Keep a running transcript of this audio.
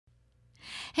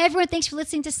Hey everyone, thanks for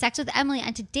listening to Sex with Emily.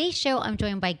 On today's show, I'm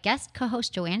joined by guest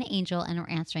co-host Joanna Angel, and we're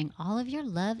answering all of your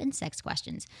love and sex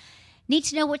questions. Need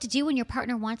to know what to do when your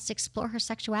partner wants to explore her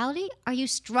sexuality? Are you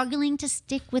struggling to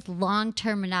stick with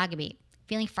long-term monogamy?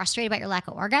 Feeling frustrated about your lack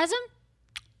of orgasm?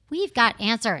 We've got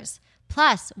answers.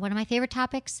 Plus, one of my favorite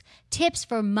topics, tips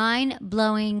for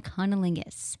mind-blowing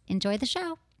cunnilingus. Enjoy the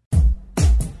show.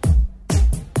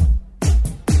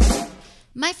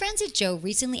 My friends at Joe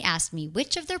recently asked me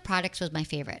which of their products was my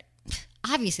favorite.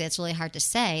 Obviously, that's really hard to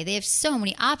say. They have so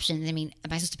many options. I mean,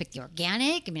 am I supposed to pick the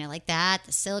organic? I like that,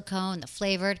 the silicone, the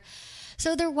flavored.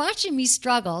 So they're watching me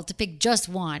struggle to pick just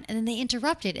one, and then they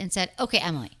interrupted and said, okay,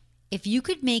 Emily, if you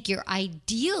could make your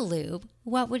ideal lube,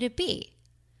 what would it be?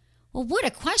 Well, what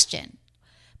a question.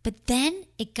 But then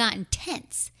it got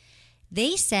intense.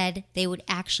 They said they would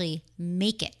actually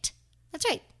make it. That's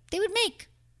right. They would make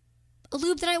a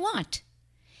lube that I want.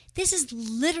 This is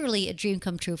literally a dream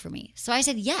come true for me. So I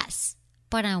said yes,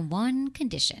 but on one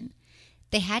condition.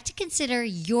 They had to consider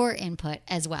your input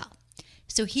as well.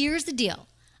 So here's the deal.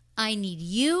 I need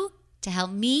you to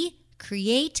help me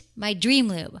create my dream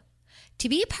lube. To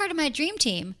be a part of my dream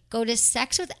team, go to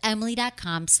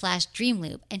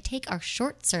sexwithemily.com/dreamlube and take our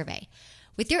short survey.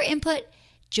 With your input,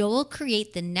 Joe will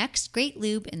create the next great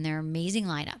lube in their amazing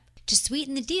lineup. To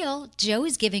sweeten the deal, Joe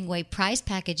is giving away prize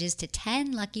packages to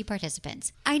 10 lucky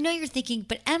participants. I know you're thinking,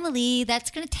 but Emily,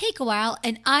 that's going to take a while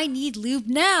and I need lube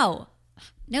now.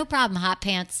 No problem, hot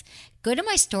pants. Go to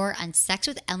my store on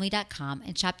sexwithemily.com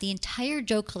and shop the entire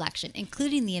Joe collection,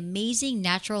 including the amazing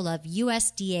Natural Love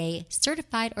USDA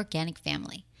certified organic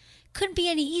family. Couldn't be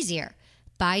any easier.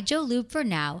 Buy Joe lube for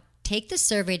now. Take the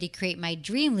survey to create my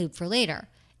dream lube for later.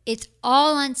 It's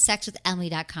all on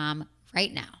sexwithemily.com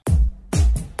right now.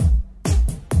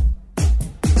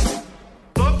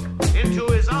 Into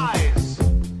his eyes.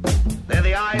 They're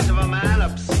the eyes of a man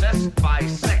obsessed by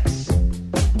sex.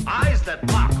 Eyes that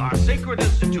mock our sacred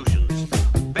institutions.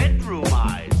 Bedroom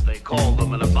eyes, they call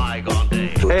them in a bygone day.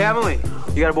 Hey, Emily,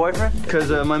 you got a boyfriend? Because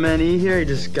my man E here, he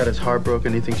just got his heart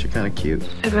broken. He thinks you're kind of cute.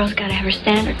 A girl's got to have her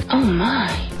standards. Oh,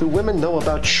 my. Do women know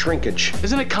about shrinkage?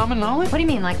 Isn't it common knowledge? What do you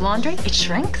mean, like laundry? It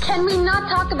shrinks? Can we not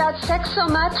talk about sex so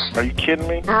much? Are you kidding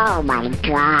me? Oh my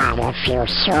God, I feel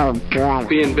so good.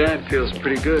 Being bad feels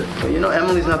pretty good. But you know,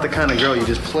 Emily's not the kind of girl you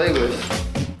just play with.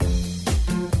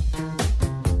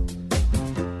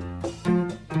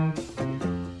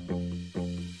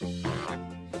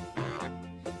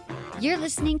 You're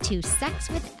listening to Sex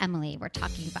with Emily. We're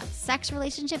talking about sex,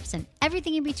 relationships, and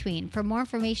everything in between. For more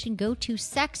information, go to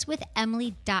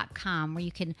sexwithemily.com, where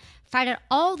you can find out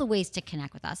all the ways to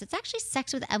connect with us. It's actually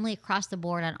Sex with Emily across the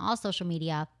board on all social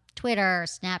media, Twitter,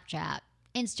 Snapchat,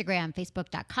 Instagram,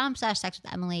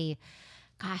 Facebook.com/sexwithemily.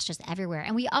 Gosh, just everywhere.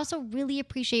 And we also really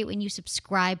appreciate when you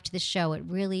subscribe to the show. It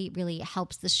really, really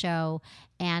helps the show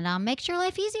and makes your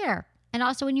life easier. And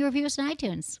also when you review us on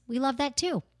iTunes. We love that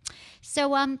too.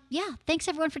 So, thanks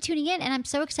everyone for tuning in. And I'm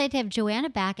so excited to have Joanna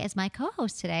back as my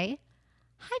co-host today.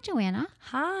 Hi, Joanna.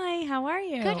 Hi, how are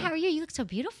you? Good, how are you? You look so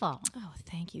beautiful. Oh,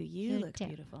 thank you. You look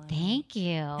beautiful. Thank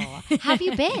you. How have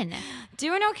you been?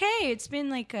 Doing okay. It's been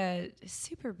like a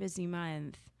super busy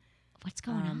month. What's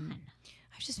going on?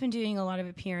 I've just been doing a lot of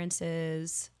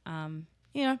appearances.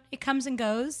 It comes and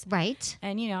goes. Right.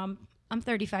 And, I'm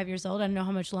 35 years old. I don't know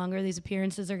how much longer these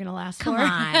appearances are going to last Come for.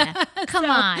 on. Come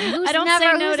on. Who's I don't never,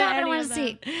 say no who's to not any going to want of to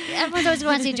see? that. Everyone's always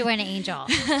going to see Joanna Angel.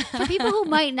 For people who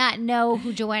might not know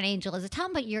who Joanna Angel is, tell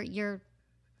them about who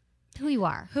you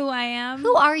are. Who I am?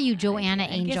 Who are you, Joanna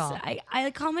Angel? I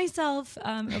call myself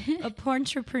a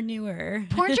porntrepreneur.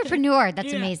 Porntrepreneur.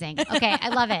 That's amazing. Okay, I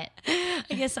love it.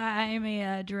 I guess I'm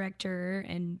a director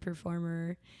and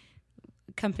performer,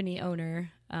 company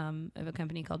owner of a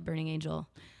company called Burning Angel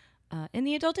in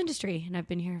the adult industry. And I've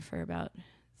been here for about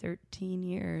 13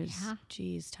 years. Yeah.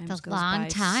 Jeez, time That's goes a long by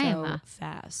time. so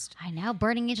fast. I know.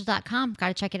 BurningAngel.com. Got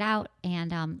to check it out.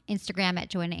 And Instagram at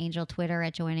Joanna Angel, Twitter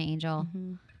at Joanna Angel.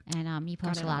 Mm-hmm. And you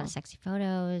post a lot of sexy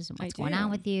photos and what's going on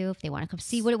with you. If they want to come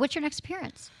see, what's your next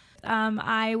appearance?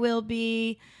 I will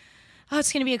be,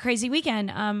 it's going to be a crazy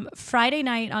weekend. Friday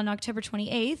night on October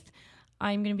 28th,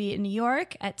 I'm going to be in New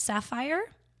York at Sapphire.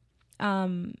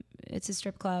 It's a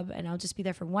strip club, and I'll just be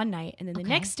there for one night. And then the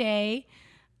next day,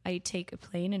 I take a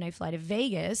plane and I fly to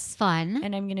Vegas. Fun.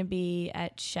 And I'm going to be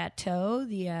at Chateau,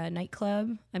 the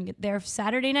nightclub. I'm there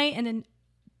Saturday night, and then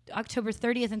October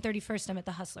 30th and 31st, I'm at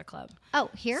the Hustler Club. Oh,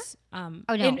 here? No.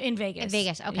 In Vegas. In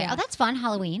Vegas, okay. Yeah. Oh, that's fun.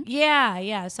 Halloween.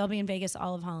 Yeah. So I'll be in Vegas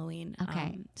all of Halloween.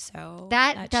 Okay. So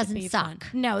that doesn't suck.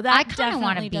 Fun. No, that I kind of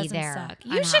want to be doesn't there. suck.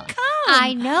 You should come.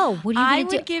 I know. What are you I going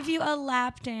to do? would give you a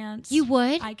lap dance. You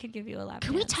would? I could give you a lap dance.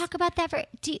 Can we talk about that?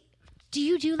 Do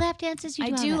you do lap dances?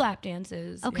 I do lap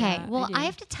dances. Okay. Yeah, well, do. I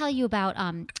have to tell you about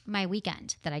my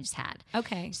weekend that I just had.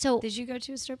 Okay. So did you go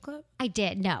to a strip club? I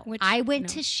did. No. I went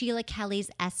to Sheila Kelly's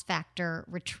S Factor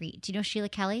retreat. Do you know Sheila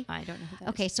Kelly? I don't know who that is.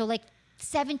 Okay. So like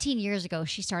 17 years ago,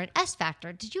 she started S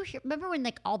Factor. Did you remember when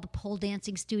like all the pole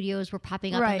dancing studios were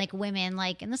popping up and like women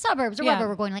like in the suburbs or wherever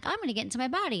were going like, I'm going to get into my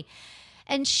body.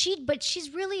 And she's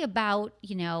really about,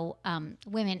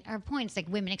 women, her point is like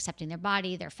women accepting their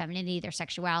body, their femininity, their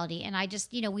sexuality. And I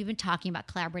just, we've been talking about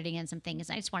collaborating on some things.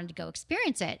 I just wanted to go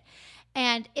experience it.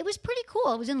 And it was pretty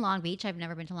cool. It was in Long Beach. I've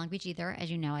never been to Long Beach either.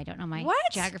 As you know, I don't know my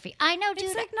geography. I know, dude.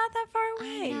 It's like not that far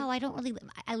away. I know. I don't really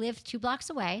I live 2 blocks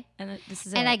away. And this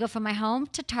is and I go from my home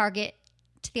to Target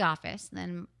to the office. And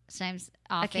then sometimes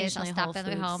office, I'll stop on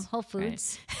the way home, Whole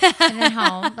Foods, and then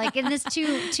home, like in this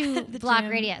two block gym.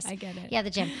 radius. I get it. Yeah, the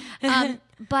gym.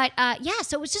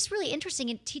 So it was just really interesting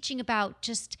in teaching about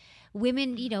just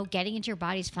women, getting into your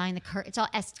bodies, following the curve. It's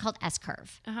called S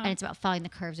curve, and it's about following the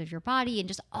curves of your body, and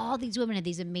just all these women have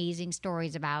these amazing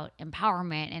stories about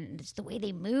empowerment and just the way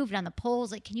they moved on the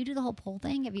poles. Like, can you do the whole pole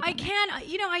thing? Have you? I can.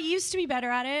 I used to be better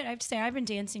at it. I have to say, I've been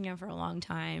dancing now for a long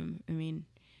time. I mean,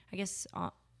 I guess,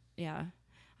 yeah.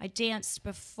 I danced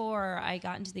before I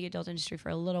got into the adult industry for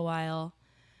a little while,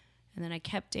 and then I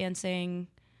kept dancing,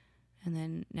 and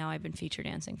then now I've been feature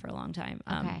dancing for a long time.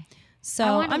 Okay. So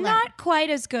I'm not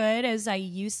quite as good as I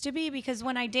used to be, because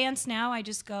when I dance now, I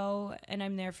just go and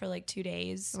I'm there for like 2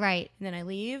 days. Right. And then I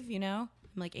leave,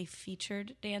 I'm like a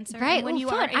featured dancer. Right. And when you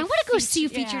are I want to go see you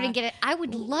featured and get it. I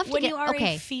would love to when get you are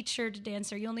okay. a featured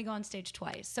dancer, you only go on stage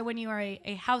twice. So when you are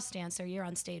a house dancer, you're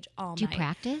on stage all night. Do you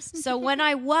practice? So when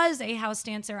I was a house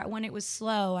dancer, when it was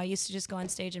slow, I used to just go on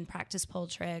stage and practice pole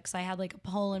tricks. I had like a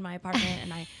pole in my apartment,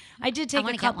 and I did take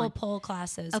a couple pole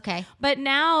classes. Okay. But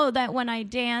now that when I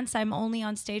dance, I'm only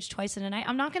on stage twice in a night.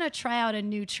 I'm not going to try out a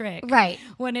new trick. Right.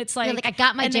 When it's You're like, I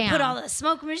got my and jam. they put all the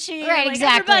smoke machine. Right, like,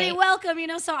 exactly. Everybody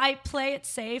welcome, So I play it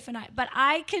safe, but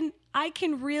I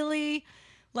can really,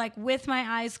 like, with my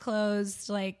eyes closed,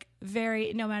 like,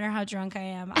 no matter how drunk I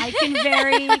am, I can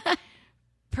very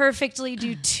perfectly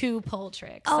do 2 pole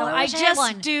tricks. Oh, so I I wish I had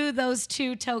one. just do those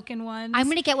 2 token ones. I'm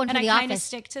gonna get one for and the I kind of office.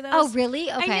 stick to those. Oh,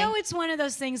 really? Okay. I know it's one of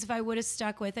those things. If I would have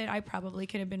stuck with it, I probably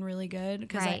could have been really good,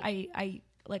 because Right. I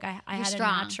had strong.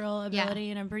 a natural ability,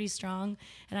 and I'm pretty strong,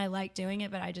 and I like doing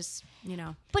it, but I just,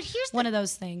 But here's one of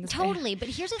those things. Totally. But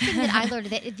here's the thing that I learned,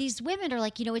 that these women are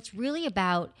like, it's really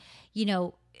about,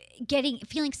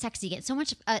 feeling sexy again.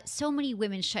 So many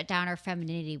women shut down our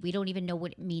femininity. We don't even know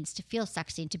what it means to feel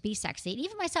sexy and to be sexy. And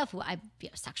even myself, who I'm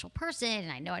a sexual person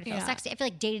and I know how to feel sexy, I feel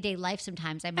like day-to-day life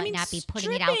sometimes I might not be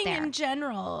putting it out there. Stripping in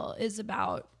general is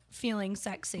about feeling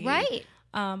sexy. Right.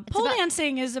 Pole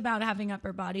dancing is about having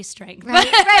upper body strength.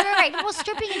 Right. Well,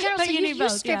 stripping in general. But So you need you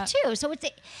both, strip yeah. too. So it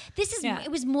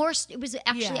was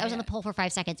actually, I was on the pole for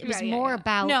 5 seconds. It was more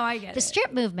about I get the it.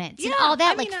 strip movements and Yeah, all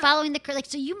that, I mean, following the, like,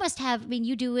 so you must have,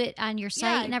 you do it on your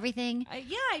site and everything.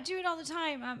 I do it all the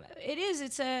time.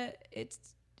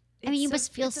 You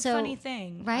must feel it's so a funny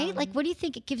thing, right? Like, what do you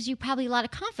think? It gives you probably a lot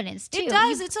of confidence too. It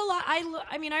does. It's a lot.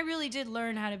 I really did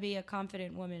learn how to be a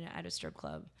confident woman at a strip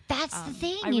club. That's the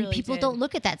thing, I and really people did. don't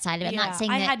look at that side of it. I'm not saying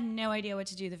I that. had no idea what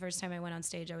to do the first time I went on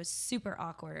stage. I was super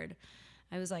awkward.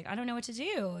 I was like, I don't know what to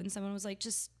do, and someone was like,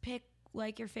 just pick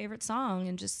like your favorite song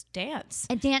and just dance.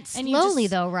 And dance And you slowly,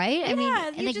 just- though, right? I mean,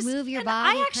 and like move your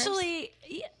body.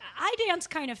 I dance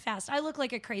kind of fast. I look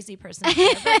like a crazy person, up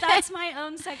there, but that's my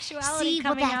own sexuality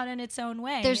coming out in its own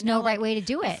way. There's no right way to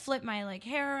do I it. flip my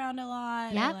hair around a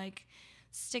lot. Yep. I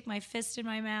stick my fist in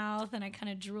my mouth and I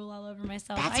kind of drool all over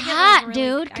myself. That's I get hot, really,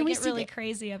 dude. Can I we get see really that?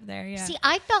 crazy up there. Yeah. See,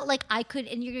 I felt like I could,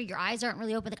 and your eyes aren't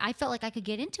really open. Like, I felt like I could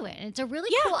get into it, and it's a really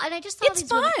cool. And I just thought it's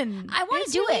these women- fun. I want to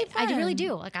It's do really it. I really fun.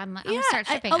 do. Like, I'm gonna start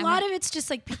stripping. A lot of it's just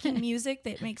like picking music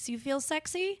that makes you feel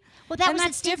sexy. Well, that's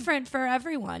that's different for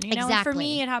everyone. You know, and for Exactly.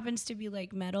 me, it happens to be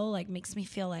like metal. Like, makes me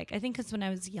feel like, I think because when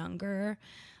I was younger,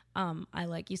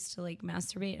 I used to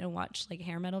masturbate and watch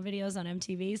hair metal videos on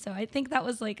MTV. So I think that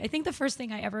was the first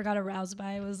thing I ever got aroused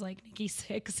by was Nikki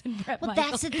Sixx and Bret Well,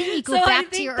 Michaels. that's the thing. You go So back I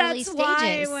to your think early that's why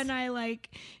stages. when I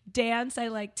dance, I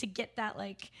like to get that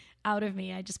out of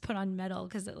me. I just put on metal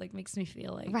because it makes me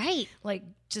feel Right.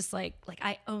 just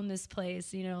I own this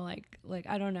place, you know,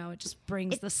 I don't know, it just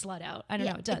brings the slut out. I don't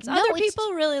know, it does. No, Other it's-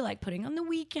 people really like putting on The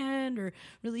Weekend or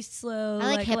really slow.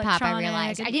 I like hip hop. I electronic,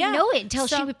 realized and I didn't know it until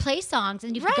she some- would play songs,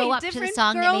 and you Right, go up to the different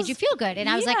song that made girls- you feel good, and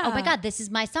I was like, oh my yeah. god, this is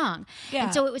my song. Yeah.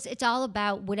 And so it's all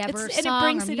about whatever It's- and it song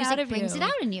brings or it music out of brings you. it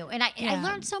out in you, and I Yeah.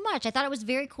 learned so much. I thought it was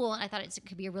very cool, and I thought it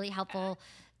could be a really helpful.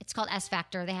 It's called S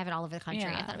Factor. They have it all over the country.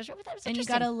 Yeah. I thought it was And you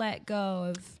interesting. gotta let go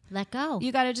of. Let go.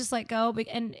 You gotta just let go,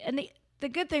 and the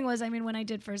good thing was, I mean, when I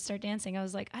did first start dancing, I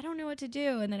was like, I don't know what to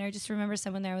do. And then I just remember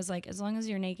someone there was like, as long as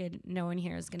you're naked, no one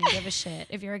here is going to give a shit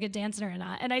if you're a good dancer or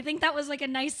not. And I think that was like a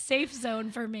nice safe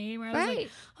zone for me where I was like,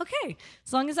 okay,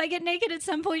 as long as I get naked at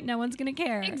some point, no one's going to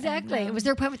care. Exactly. And, was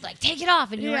there a point with like, take it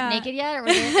off and you weren't naked yet? Or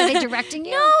were they directing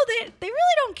you? No, they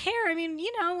really don't care. I mean,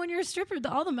 you know, when you're a stripper,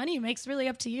 all the money you make's really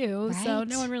up to you. Right. So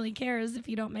no one really cares if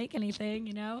you don't make anything,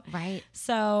 you know? Right.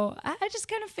 So I just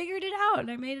kind of figured it out and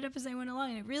I made it up as I went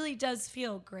along. And it really does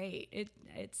feel great. It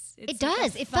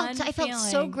does. Like I felt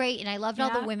so great, and I loved all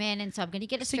the women. And so I'm going to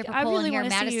get a stripper pole in here,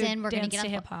 Madison. We're going to get to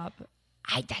hip hop.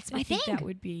 That's my I thing. think that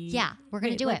would be. Yeah, we're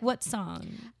going to do it. What song?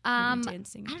 I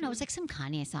don't know. It was like some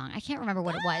Kanye song. I can't remember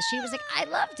what it was. She was like, I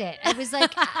loved it. I was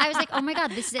like, oh my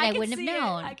God, this is it. I wouldn't have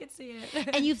known. I could see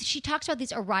it. And she talks about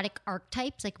these erotic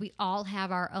archetypes. Like we all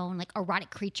have our own like erotic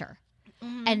creature,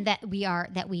 and that we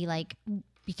like.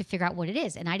 We have to figure out what it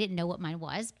is. And I didn't know what mine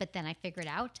was, but then I figured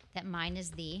out that mine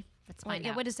is let's find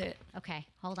out. What is it? Okay,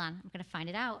 hold on. I'm going to find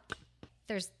it out.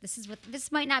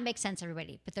 This might not make sense,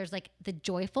 everybody, but there's like the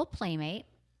joyful playmate.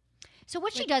 So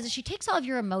what she does is she takes all of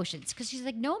your emotions, because she's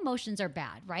like, no emotions are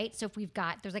bad, right? So if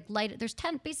there's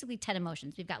 10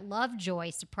 emotions. We've got love,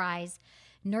 joy, surprise,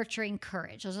 nurturing,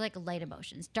 courage. Those are like light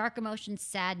emotions. Dark emotions,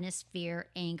 sadness, fear,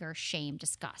 anger, shame,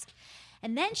 disgust.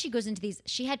 And then she goes into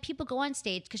she had people go on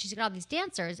stage because she's got all these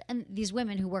dancers and these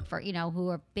women who work for, who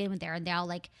have been there, and they all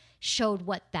like showed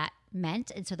what that meant.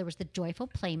 And so there was the joyful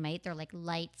playmate. They're like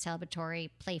light,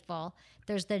 celebratory, playful.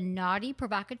 There's the naughty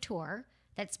provocateur.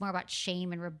 That's more about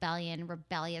shame and rebellion,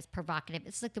 rebellious, provocative.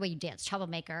 It's like the way you dance,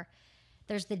 troublemaker.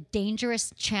 There's the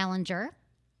dangerous challenger.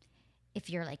 If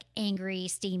you're like angry,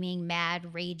 steaming,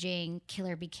 mad, raging, kill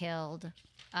or be killed.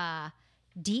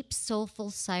 Deep, soulful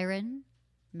siren.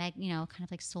 Kind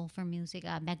of like soulful music,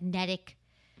 magnetic,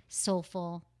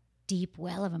 soulful, deep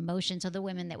well of emotion. So the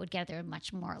women that would get there were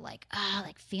much more like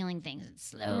feeling things and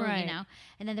slow, right.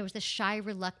 And then there was the shy,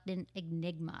 reluctant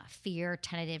enigma, fear,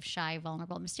 tentative, shy,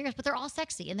 vulnerable, mysterious. But they're all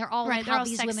sexy, and they're all like how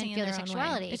these women feel their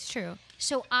sexuality. It's true.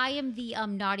 So I am the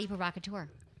naughty provocateur,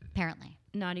 apparently.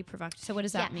 Naughty provocative. So what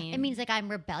does that mean? It means like I'm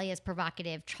rebellious,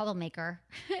 provocative, troublemaker.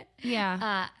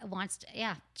 Yeah.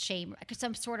 Shame,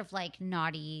 some sort of like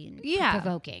naughty,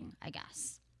 provoking, I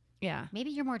guess. Yeah.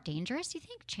 Maybe you're more dangerous, you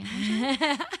think?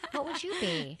 Challenger? What would you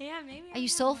be? Yeah, maybe. Are you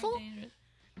soulful?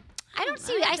 I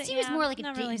see you as more like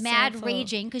a really mad soulful.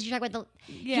 Raging, because you're talking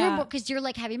about because you're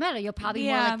like heavy metal. You're probably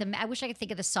more like I wish I could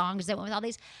think of the songs that went with all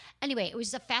these. Anyway, it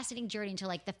was a fascinating journey into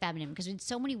like the feminine, because in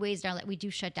so many ways now that we do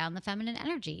shut down the feminine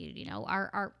energy.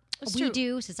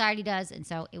 Society does, and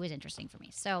so it was interesting for me.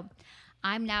 So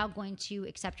I'm now going to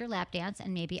accept your lap dance,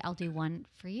 and maybe I'll do one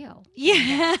for you.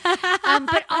 Yeah.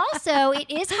 But also, it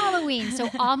is Halloween, so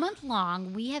all month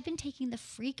long we have been taking the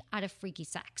freak out of freaky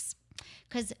sex,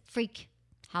 because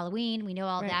Halloween, we know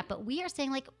all that, but we are saying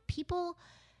like people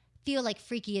feel like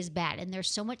freaky is bad, and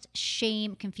there's so much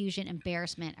shame, confusion,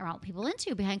 embarrassment around what people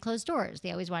into behind closed doors.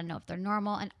 They always want to know if they're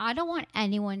normal, and I don't want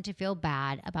anyone to feel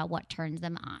bad about what turns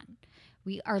them on.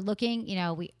 We are looking,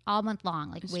 all month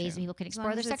long, like ways people can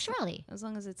explore their sexuality. As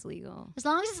long as it's legal. As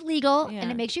long as it's legal and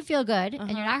it makes you feel good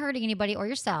and you're not hurting anybody or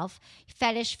yourself.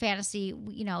 Fetish, fantasy,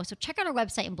 So check out our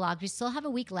website and blog. We still have a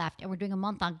week left, and we're doing a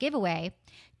month-long giveaway.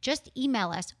 Just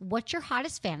email us, what's your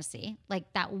hottest fantasy?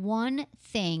 Like that one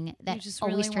thing that just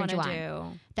always really turns you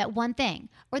on. That one thing.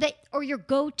 Or your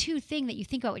go-to thing that you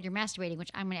think about when you're masturbating, which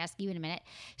I'm going to ask you in a minute.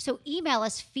 So email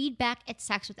us,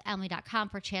 feedback@sexwithemily.com,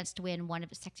 for a chance to win one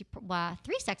of the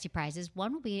 3 sexy prizes.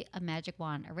 One will be a Magic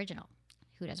Wand original.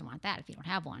 Who doesn't want that if you don't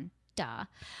have one? Duh.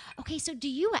 Okay, so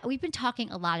we've been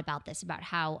talking a lot about this, about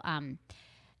how...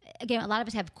 Again, a lot of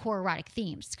us have core erotic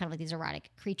themes. It's kind of like these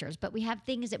erotic creatures, but we have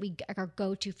things that our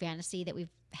go-to fantasy that we've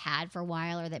had for a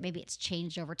while, or that maybe it's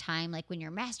changed over time. Like when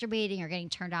you're masturbating or getting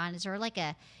turned on, is there like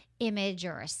a image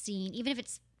or a scene, even if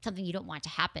it's something you don't want to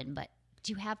happen, but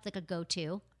do you have like a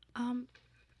go-to?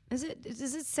 Does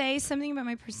it say something about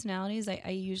my personalities? I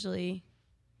usually...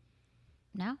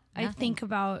 No? I think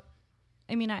about...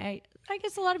 I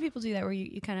guess a lot of people do that, where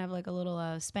you kind of have like a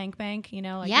little spank bank, Like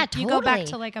totally. You go back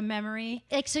to like a memory.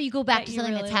 Like, so you go back to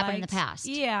something that's happened in the past.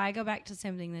 Yeah, I go back to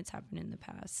something that's happened in the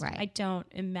past. Right. I don't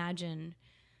imagine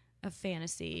a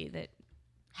fantasy that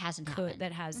hasn't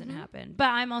happened. But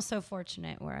I'm also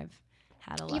fortunate where I've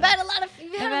had a lot. I've had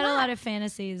a lot of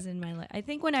fantasies in my life. I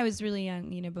think when I was really young,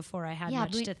 before I had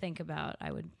much to think about,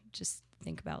 I would just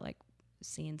think about like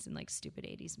scenes in like stupid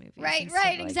 80s movies. Right,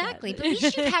 exactly. Like but at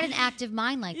least you've had an active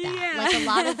mind like that. Yeah. Like a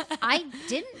lot of, I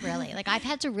didn't really. Like I've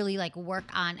had to really like work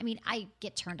on, I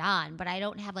get turned on, but I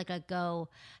don't have like a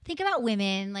think about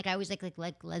women. Like I always like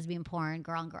lesbian porn,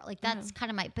 girl on girl. Like that's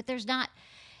kind of but there's not,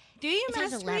 Do you it's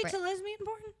always masturbate elaborate. to lesbian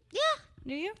porn? Yeah.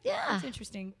 Do you? Yeah. That's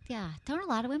interesting. Yeah. Don't a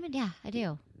lot of women? Yeah, I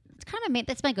do. It's kind of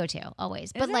that's my go-to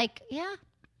always. But it? like, yeah.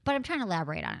 But I'm trying to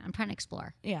elaborate on it. I'm trying to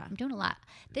explore. Yeah. I'm doing a lot.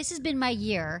 This has been my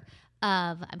year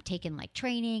of I'm taking like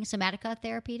training, somatica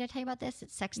therapy. Did I tell you about this?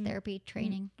 It's sex therapy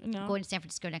training. No. I'm going to San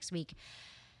Francisco next week.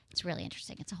 It's really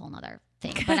interesting. It's a whole nother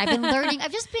thing. But I've been learning.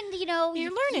 I've just been,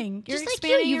 You're learning. You're just like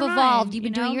expanding you've your evolved. mind, You've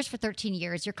been you know? doing yours for 13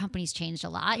 years. Your company's changed a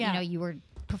lot. Yeah. You were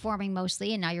performing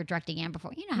mostly, and now you're directing and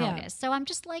performing. You know how Yeah. it is. So I'm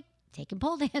just like taking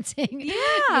pole dancing.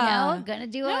 Yeah. Gonna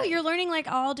do No, it. you're learning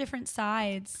like all different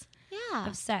sides Yeah.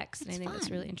 of sex. And I It's think that's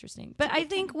fun. really interesting. But I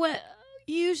think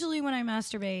usually when I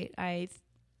masturbate,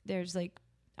 there's like,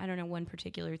 I don't know, one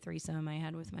particular threesome I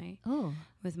had with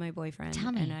my boyfriend.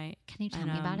 Tell me. And Can you tell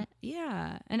me about it?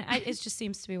 Yeah. And it just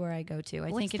seems to be where I go to.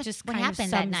 I think it just what kind of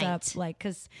happened that sums up night? like,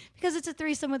 because it's a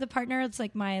threesome with a partner, it's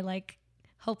like my like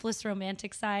hopeless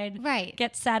romantic side Right.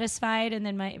 gets satisfied. And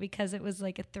then because it was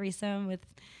like a threesome with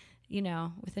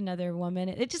another woman,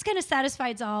 it just kind of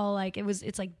satisfies all, like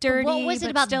it's like dirty, What was it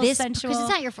but about still this? sensual. Because it's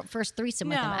not your first threesome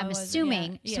with No, him. it I'm wasn't,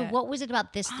 assuming. yeah, So yeah. what was it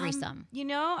about this threesome?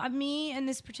 Me and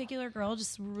this particular girl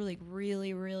just really,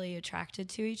 really, really attracted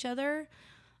to each other.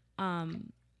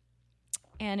 And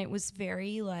it was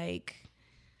very like,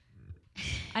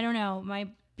 I don't know,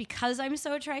 because I'm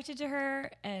so attracted to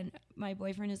her and my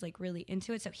boyfriend is like really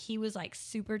into it. So he was like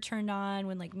super turned on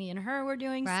when like me and her were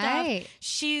doing Right. stuff.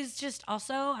 She's just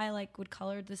also, I like would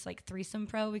call her this like threesome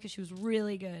pro because she was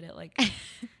really good at like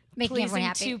Making everyone pleasing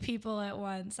happy. two people at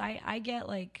once. I get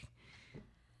like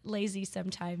lazy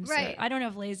sometimes. Right. I don't know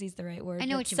if lazy is the right word. I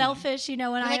know but what you mean. selfish, when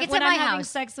Like, it's when at I'm my having house.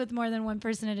 sex with more than one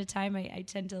person at a time, I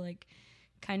tend to like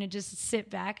kind of just sit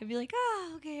back and be like,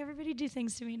 okay, everybody do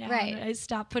things to me now. Right. And I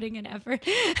stop putting in effort.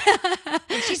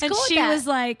 And she's and cool with she that. was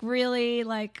like really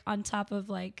like on top of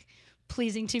like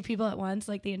pleasing two people at once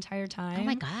like the entire time. Oh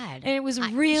my God. And it was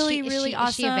Is really, she- really is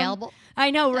awesome. she available? I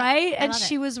know, right? I And love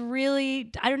she it. was really,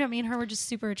 I don't know, me and her were just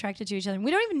super attracted to each other. And we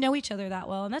don't even know each other that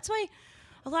well. And that's why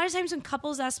a lot of times when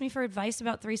couples ask me for advice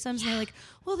about threesomes, and they're like,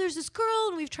 well, there's this girl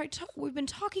and we've been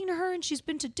talking to her and she's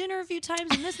been to dinner a few times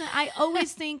and this and that. I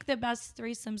always think the best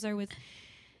threesomes are with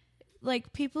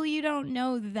like people you don't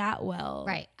know that well.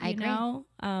 Right. I you agree. know?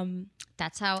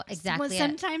 That's how exactly. Well,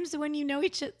 sometimes when you know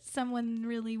someone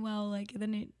really well, like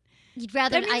then You'd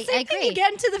rather. I mean, I same thing, agree. you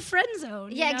get into the friend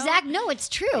zone. Yeah, you know? exactly. No, it's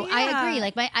true. I Yeah. agree.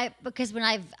 Like because when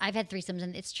I've had threesomes,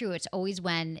 and it's true. It's always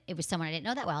when it was someone I didn't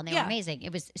know that well, and they were Yeah. amazing.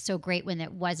 It was so great when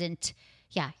it wasn't.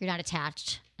 Yeah, you're not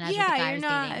attached. And that's what the guy you're was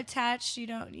not dating. attached. You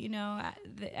don't,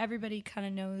 everybody kind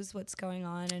of knows what's going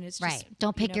on, and it's just Right.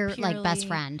 Don't pick your like best purely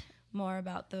friend. More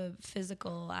about the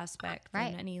physical aspect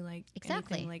Right. than any like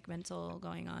Exactly. anything like mental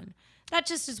going on. That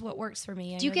just is what works for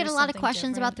me. I Do you know get a there's lot of something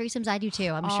questions about different threesomes? I do too.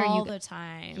 I'm sure all you. the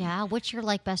time. Yeah. What's your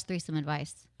like best threesome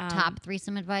advice? Top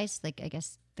threesome advice? Like I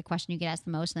guess the question you get asked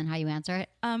the most, and then how you answer it.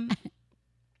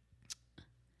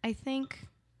 I think.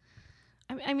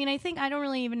 I think I don't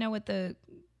really even know what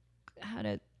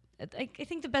I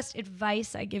think the best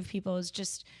advice I give people is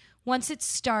just once it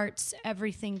starts,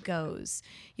 everything goes.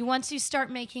 Once you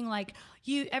start making like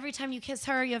every time you kiss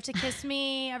her, you have to kiss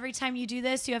me. Every time you do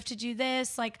this, you have to do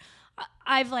this. Like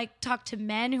I've like talked to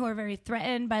men who are very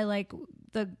threatened by like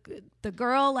the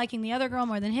girl liking the other girl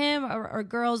more than him, or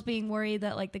girls being worried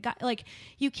that like the guy, like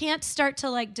you can't start to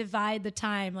like divide the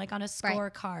time like on a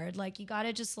scorecard. Like you got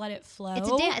to just let it flow. It's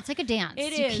a dance. It's like a dance.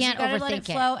 It You is. can't you gotta overthink let it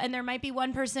flow, and there might be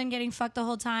one person getting fucked the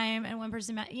whole time, and one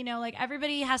person, like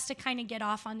everybody has to kind of get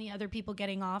off on the other people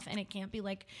getting off, and it can't be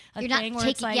like a You're not thing where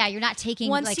taking. it's like, Yeah, you're not taking.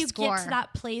 once like, you score. get to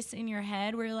that place in your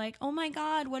head where you're like, oh my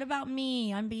God, what about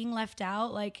me? I'm being left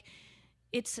out. Like,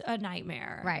 it's a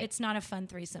nightmare. Right. It's not a fun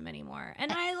threesome anymore.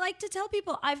 And I like to tell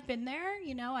people I've been there.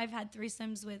 I've had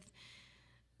threesomes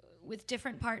with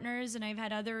different partners, and I've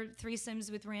had other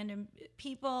threesomes with random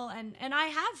people, and I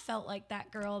have felt like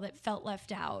that girl that felt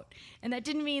left out. And that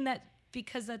didn't mean that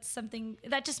because that's something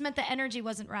that just meant the energy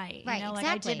wasn't right. Right, Like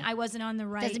exactly. I wasn't on the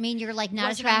right. Doesn't mean you're like not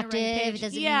wasn't on the right attractive. page. It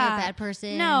doesn't mean you're a bad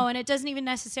person. No, and it doesn't even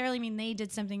necessarily mean they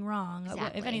did something wrong.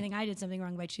 Exactly. If anything, I did something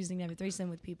wrong by choosing to have a threesome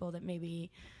with people that maybe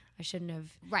I shouldn't have.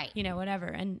 Right. Whatever.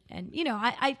 And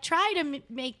I try to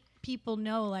make people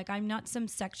know, like, I'm not some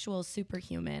sexual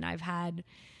superhuman. I've had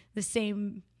the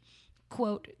same,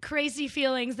 quote, crazy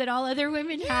feelings that all other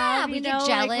women have. we you get know?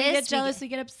 jealous. Like, we get jealous. We We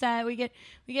get upset. We get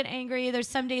angry. There's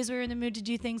some days we're in the mood to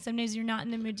do things. Some days you're not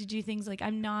in the mood to do things. Like,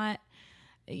 I'm not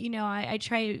I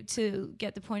try to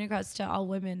get the point across to all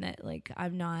women that like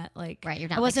I'm not like right. You're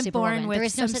not. I wasn't like born Superwoman. with there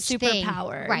is some no such thing.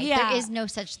 superpower. Right. Yeah. There is no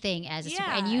such thing as a super.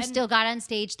 Yeah, And you and- still got on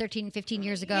stage 13, 15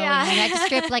 years ago, and you had to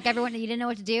strip like everyone. And you didn't know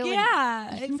what to do. Yeah,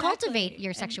 and you can cultivate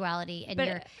your sexuality and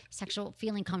your sexual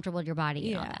feeling comfortable with your body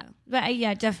and all that. But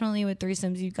yeah, definitely with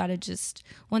threesomes, you got to just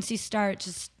once you start,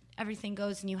 just everything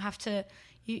goes, and you have to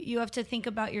you have to think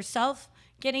about yourself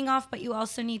getting off, but you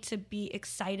also need to be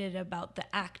excited about the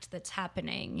act that's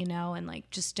happening, and like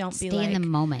just don't Stay be like in the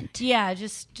moment. Yeah,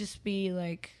 just be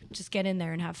like just get in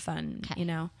there and have fun. Okay.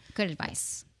 Good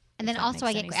advice. And then that also I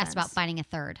makes get any asked about sense. finding a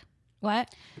third.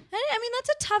 What? I mean, that's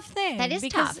a tough thing. That is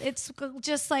because tough. it's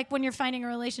just like when you're finding a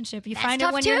relationship, you That's find it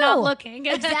tough when too. you're not looking.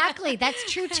 Exactly.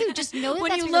 That's true too. Just know that when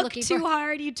that's you what you're look looking too for.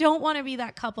 hard, you don't want to be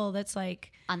that couple that's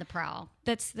like On the prowl.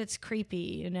 that's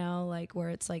creepy, like where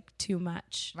it's like too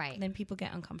much. Right. Then people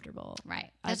get uncomfortable. Right.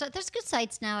 There's good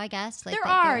sites now, I guess. Like There they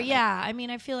are, do it, yeah. I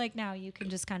mean, I feel like now you can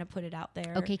just kind of put it out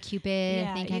there. Okay, Cupid,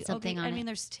 Yeah, I think has something on I mean, it.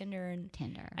 there's Tinder and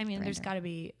Tinder. I mean, there's Grindr. got to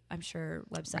be, I'm sure,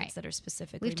 websites Right. that are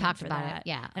specifically. We've meant talked for about that, it,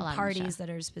 yeah, a and lot on the parties show. that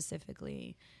are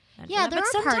specifically. meant for Yeah, that. there but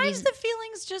are sometimes parties- the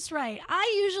feeling's just right.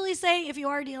 I usually say if you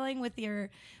are dealing with a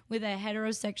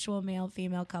heterosexual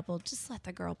male-female couple, just let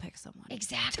the girl pick someone.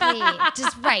 Exactly.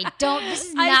 Just right. Don't. This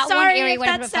is I'm not sorry one area if where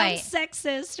to that put a sounds fight.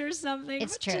 sexist or something.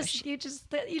 It's but true.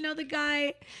 The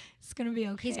guy is gonna be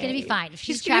okay. He's going to be fine. If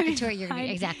she's He's gonna attracted be to it, you're going to fine.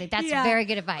 be exactly. That's Yeah. very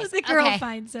good advice. Let the girl okay.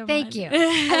 find someone. Thank you.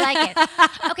 I like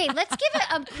it. Okay, let's give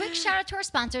a quick shout out to our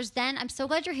sponsors. Then I'm so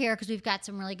glad you're here because we've got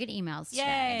some really good emails today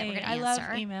that we're Yay! going to I love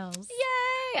answer. emails.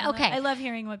 Yay! Okay. I love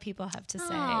hearing what people have to say.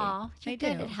 Aw, you're I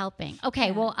good do. at helping. Okay,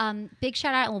 Yeah. well, big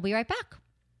shout out, and we'll be right back.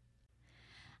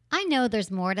 I know there's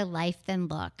more to life than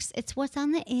looks. It's what's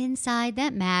on the inside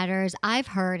that matters. I've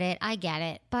heard it. I get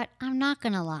it. But I'm not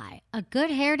going to lie. A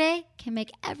good hair day can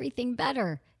make everything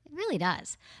better. It really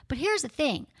does. But here's the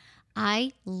thing.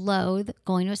 I loathe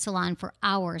going to a salon for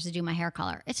hours to do my hair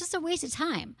color. It's just a waste of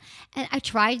time. And I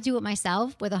tried to do it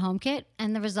myself with a home kit,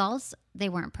 and the results, they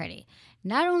weren't pretty.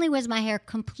 Not only was my hair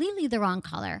completely the wrong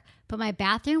color, but my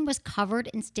bathroom was covered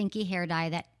in stinky hair dye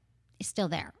that is still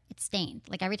there. It's stained.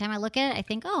 Like every time I look at it, I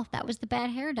think, oh, that was the bad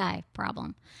hair dye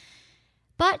problem.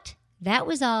 But that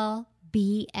was all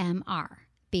BMR,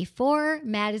 before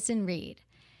Madison Reed.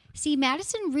 See,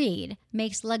 Madison Reed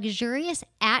makes luxurious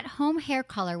at-home hair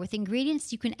color with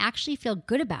ingredients you can actually feel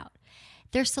good about.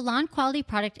 Their salon quality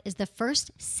product is the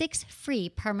first 6-free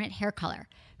permanent hair color,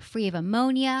 free of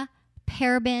ammonia,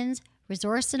 parabens,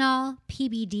 resorcinol,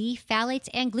 PBD, phthalates,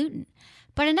 and gluten.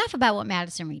 But enough about what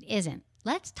Madison Reed isn't.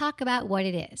 Let's talk about what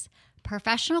it is.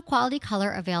 Professional quality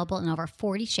color available in over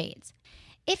 40 shades.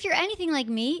 If you're anything like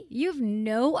me, you have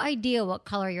no idea what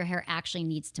color your hair actually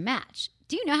needs to match.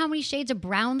 Do you know how many shades of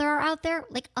brown there are out there?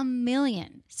 Like a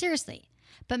million. Seriously.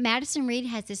 But Madison Reed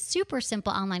has this super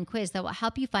simple online quiz that will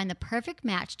help you find the perfect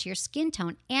match to your skin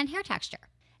tone and hair texture.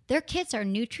 Their kits are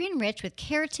nutrient-rich with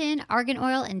keratin, argan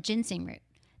oil, and ginseng root.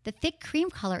 The thick cream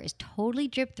color is totally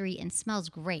drip-free and smells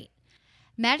great.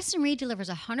 Madison Reed delivers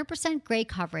 100% gray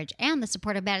coverage and the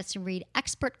support of Madison Reed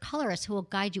expert colorists who will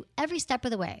guide you every step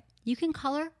of the way. You can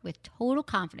color with total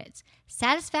confidence.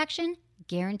 Satisfaction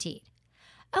guaranteed.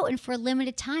 Oh, and for a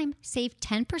limited time, save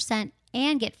 10%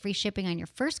 and get free shipping on your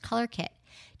first color kit.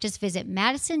 Just visit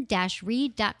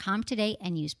madison-reed.com today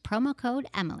and use promo code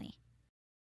Emily.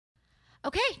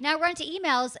 Okay, now we're on to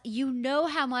emails. You know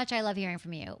how much I love hearing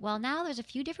from you. Well, now there's a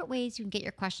few different ways you can get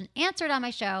your question answered on my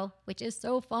show, which is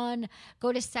so fun.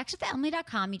 Go to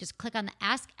sexwithemily.com. You just click on the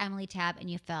Ask Emily tab and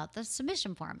you fill out the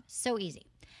submission form. So easy.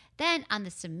 Then on the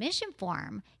submission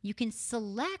form, you can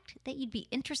select that you'd be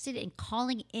interested in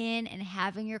calling in and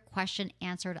having your question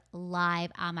answered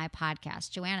live on my podcast.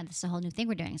 Joanna, this is a whole new thing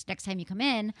we're doing. So next time you come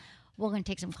in, we're going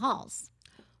to take some calls.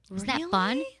 Isn't that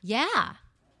fun? Yeah.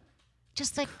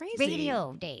 Just like Crazy.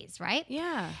 radio days, right?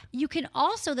 Yeah. You can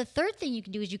also, the third thing you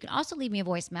can do is you can also leave me a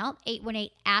voicemail,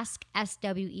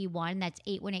 818-ASK-SWE1. That's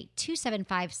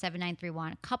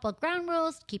 818-275-7931. A couple of ground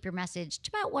rules. Keep your message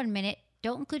to about 1 minute.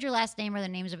 Don't include your last name or the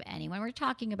names of anyone we're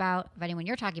talking about, of anyone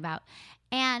you're talking about.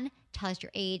 And tell us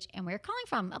your age and where you're calling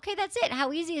from. Okay, that's it.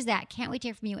 How easy is that? Can't wait to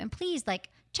hear from you. And please,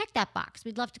 check that box.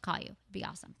 We'd love to call you. It'd be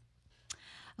awesome.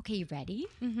 Okay, you ready?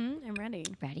 Mm-hmm. I'm ready.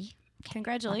 Ready? Okay.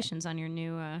 Congratulations on your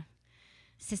new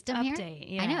System update.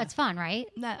 here? I know, it's fun, right?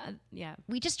 Yeah.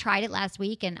 We just tried it last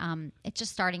week, and it's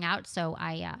just starting out. So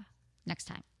next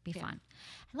time, be fun.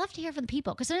 I'd love to hear from the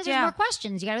people because sometimes there's more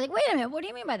questions. You got to be like, wait a minute, what do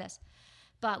you mean by this?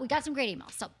 But we got some great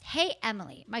emails. So, hey,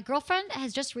 Emily, my girlfriend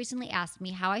has just recently asked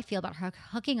me how I feel about her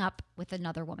hooking up with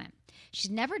another woman. She's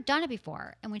never done it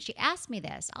before, and when she asked me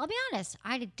this, I'll be honest,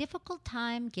 I had a difficult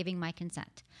time giving my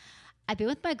consent. I've been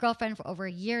with my girlfriend for over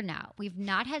a year now. We've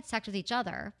not had sex with each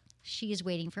other. She is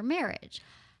waiting for marriage.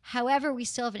 However, we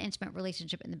still have an intimate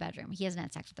relationship in the bedroom. He hasn't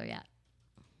had sex with her yet.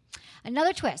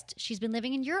 Another twist, she's been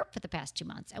living in Europe for the past 2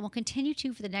 months and will continue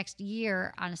to for the next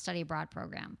year on a study abroad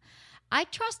program. I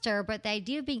trust her, but the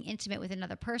idea of being intimate with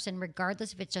another person,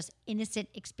 regardless if it's just innocent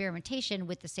experimentation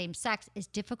with the same sex, is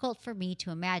difficult for me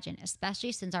to imagine,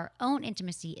 especially since our own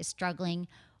intimacy is struggling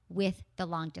with the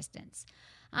long distance.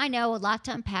 I know a lot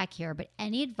to unpack here, but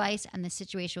any advice on this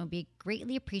situation would be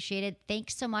greatly appreciated.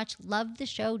 Thanks so much. Love the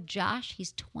show. Josh,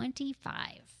 he's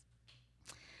 25.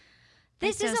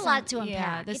 This is a lot to unpack.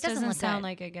 Yeah, this it doesn't doesn't sound good.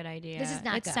 like a good idea. This is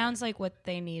not It good. sounds like what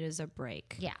they need is a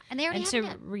break. Yeah, and they already and have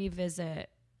to it. revisit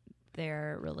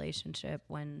their relationship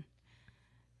when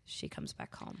she comes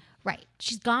back home. Right.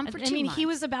 She's gone for 2 months. I mean, he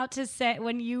was about to say,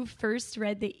 when you first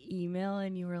read the email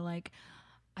and you were like,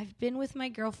 I've been with my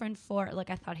girlfriend for, like,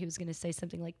 I thought he was going to say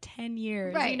something like 10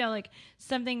 years. Right. You know, like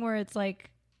something where it's like,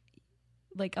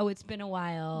 oh, it's been a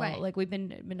while. Right. Like, we've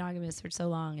been monogamous for so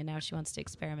long and now she wants to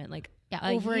experiment. Like,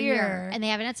 over a year. And they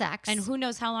haven't had sex. And who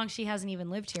knows how long she hasn't even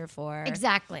lived here for.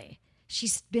 Exactly.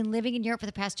 She's been living in Europe for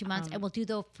the past 2 months and will do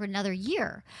though for another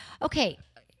year. Okay.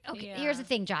 Yeah. Here's the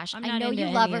thing, Josh. I'm I not know into you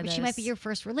love any her, of but she might this. be your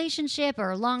first relationship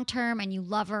or long term and you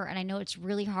love her. And I know it's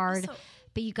really hard, Also,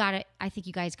 but I think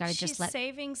you guys got to She's just let.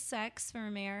 saving sex for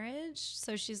marriage.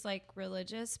 So she's like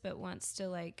religious, but wants to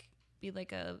like be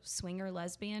like a swinger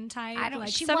lesbian type. I don't- like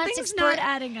she wants something's explore- not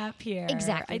adding up here.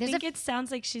 Exactly. I There's think a- it sounds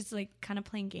like she's like kind of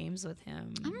playing games with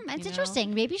him. It's you know?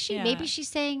 interesting. Maybe Yeah. she's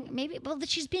saying that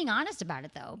she's being honest about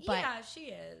it though. But Yeah, she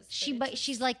is. but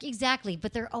she's like, exactly.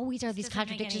 But there always are these doesn't make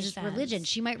any contradictions with religion. sense.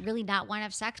 She might really not want to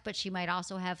have sex, but she might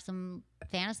also have some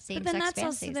fantasy. But then sex that's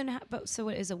fantasies. also then. But so,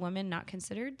 what, is a woman not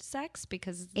considered sex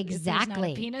because if there's Exactly.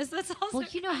 not a penis? That's also. Well,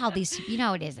 you know how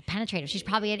how it is. Penetrative. She's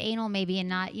probably an anal, maybe, and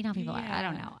not. You know, people. Yeah. I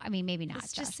don't know. I mean, maybe not. It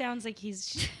Josh. just sounds like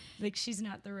like she's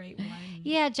not the right one.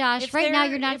 Yeah, Josh. If Right now,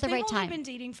 they're- you're not at if the right they've only time. been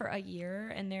dating for a year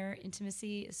and their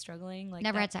intimacy is struggling, like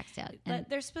Never that, had sex yet. but And-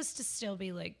 they're supposed to still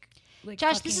be like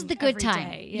Josh, this is fucking the good every time.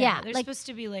 day. Yeah, they're like- supposed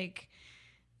to be like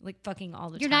fucking all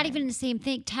the You're time. not even in the same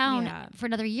town Yeah. for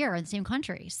another year in the same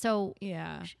country. So,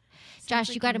 Yeah, Josh, Sounds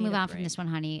like you got to need move a on from break. this one,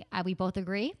 honey. We both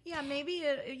agree. Yeah, maybe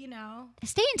you know.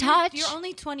 Stay in touch. You're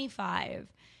only 25.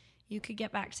 You could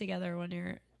get back together when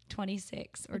you're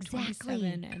 26 or Exactly.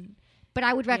 27, and but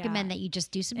I would recommend Yeah. that you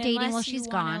just do some dating unless while she's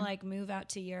you wanna, gone. like move out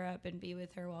to Europe and be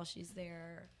with her while she's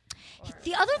there.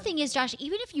 The other thing is, Josh,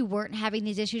 even if you weren't having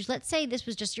these issues, let's say this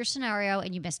was just your scenario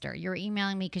and you missed her. You're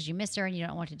emailing me because you missed her and you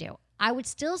don't know what to do. I would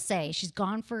still say she's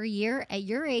gone for a year. At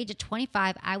your age, at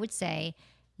 25, I would say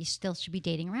you still should be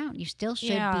dating around. You still should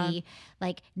be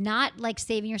like not like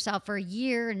saving yourself for a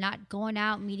year and not going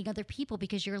out and meeting other people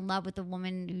because you're in love with a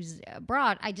woman who's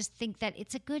abroad. I just think that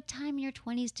it's a good time in your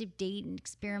 20s to date and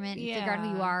experiment and figure out who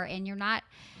you Yeah. are. And you're not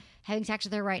having sex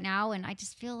with her right now. And I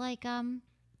just feel like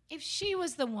If she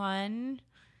was the one,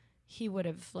 he would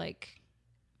have like.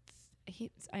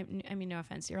 I mean, no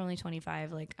offense, you're only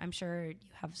 25. Like, I'm sure you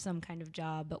have some kind of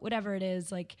job, but whatever it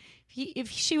is, like, if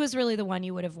she was really the one,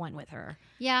 you would have went with her.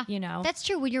 yeah, You know? that's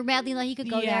true. When you're madly in love, he could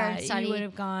go there and study. he would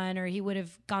have gone, or he would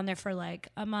have gone there for like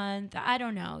a month. I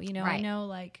don't know. You know, I Right. know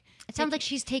like It sounds like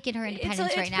she's taking her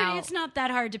independence right now. It's not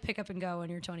that hard to pick up and go when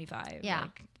you're 25. Yeah,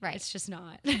 Like, right. It's just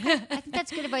not. I think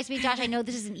that's good advice to me, Josh. I know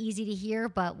this isn't easy to hear,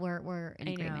 but we're in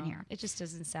I agreement know. here. It just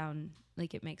doesn't sound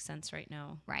like it makes sense right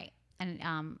now. Right.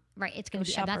 And right, it's going to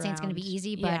Go be. I'm shop not saying it's going to be around.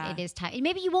 easy, but Yeah. it is time. And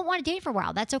maybe you won't want to date for a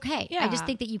while. That's okay. I just Yeah.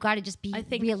 think that you got to just be I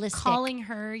think realistic. calling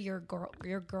her your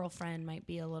girlfriend might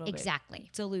be a little Exactly.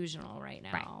 bit delusional right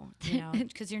now. You know,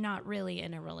 because you're not really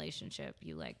in a relationship.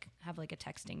 You like have like a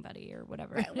texting buddy or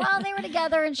whatever. Well, they were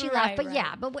together and she left, Right, but right.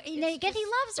 yeah, but you know, It's again, he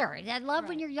just- loves her. I love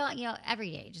when you're young, you know,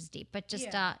 every age is deep, but just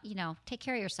Yeah. you know, take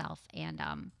care of yourself and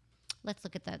let's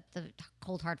look at the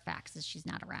cold hard facts as she's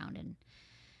not around and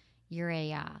you're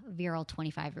a virile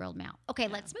 25-year-old male. Okay,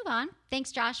 let's move on. Thanks,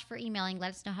 Josh, for emailing. Let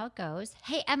us know how it goes.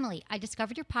 Hey, Emily, I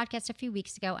discovered your podcast a few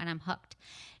weeks ago, and I'm hooked.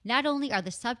 Not only are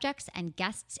the subjects and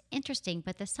guests interesting,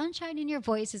 but the sunshine in your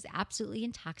voice is absolutely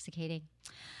intoxicating.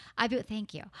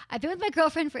 Thank you. I've been with my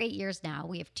girlfriend for 8 years now.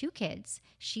 We have 2 kids.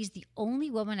 She's the only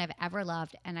woman I've ever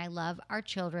loved, and I love our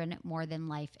children more than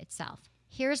life itself.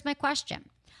 Here's my question.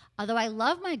 Although I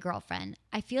love my girlfriend,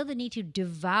 I feel the need to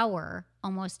devour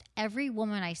almost every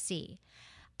woman I see.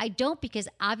 I don't because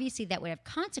obviously that would have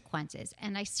consequences,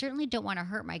 and I certainly don't want to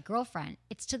hurt my girlfriend.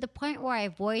 It's to the point where I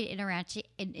avoid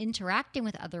interacting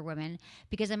with other women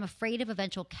because I'm afraid of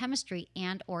eventual chemistry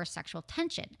and or sexual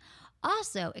tension.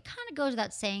 Also, it kind of goes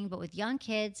without saying, but with young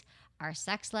kids, our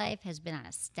sex life has been on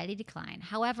a steady decline.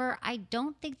 However, I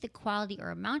don't think the quality or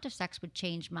amount of sex would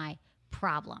change my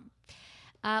problem.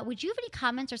 Would you have any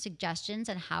comments or suggestions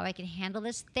on how I can handle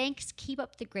this? Thanks. Keep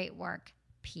up the great work,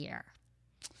 Pierre.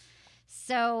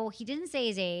 So he didn't say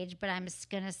his age, but I'm just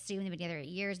going to assume they've been together 8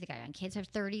 years. They got young kids, have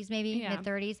 30s maybe,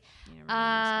 mid-30s.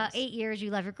 8 years,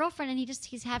 you love your girlfriend, and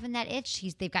he's having that itch.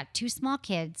 They've got 2 small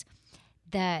kids.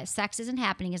 The sex isn't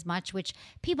happening as much, which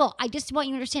people, I just want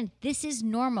you to understand, this is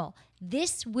normal.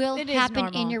 This will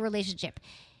happen in your relationship.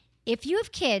 If you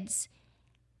have kids,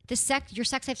 your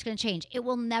sex life's going to change. It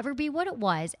will never be what it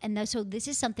was. And so this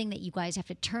is something that you guys have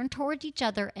to turn towards each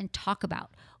other and talk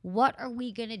about. What are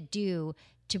we going to do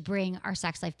to bring our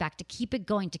sex life back, to keep it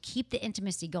going, to keep the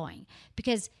intimacy going?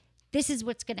 Because this is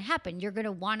what's going to happen. You're going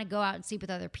to want to go out and sleep with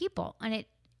other people.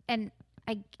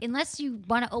 Unless you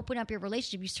want to open up your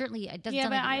relationship, you certainly, it doesn't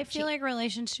sound like I feel like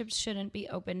relationships shouldn't be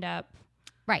opened up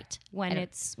right when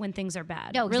things are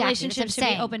bad. No, exactly. Relationships should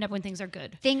be opened up when things are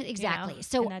good. Exactly. You know?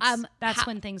 So that's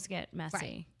when things get messy.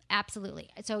 Right. Absolutely.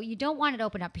 So you don't want it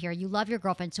open up here. You love your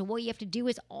girlfriend. So what you have to do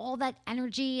is all that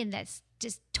energy and that's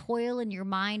just toil in your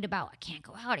mind about, I can't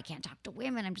go out, I can't talk to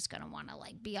women, I'm just going to want to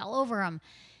be all over them.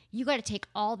 You got to take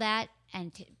all that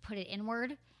and put it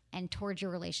inward and towards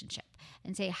your relationship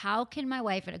and say, how can my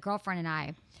wife and a girlfriend and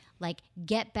I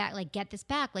get this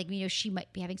back? She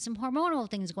might be having some hormonal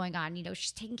things going on.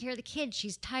 She's taking care of the kids.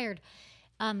 She's tired.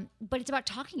 But it's about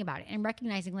talking about it and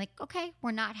recognizing okay,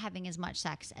 we're not having as much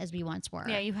sex as we once were.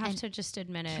 Yeah, you have to just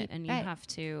admit it, and you have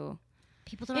to.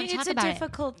 People don't talk about it. It's a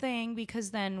difficult thing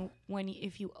because then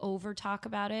if you over talk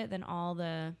about it, then all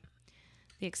the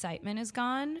excitement is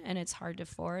gone and it's hard to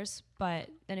force. But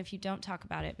then if you don't talk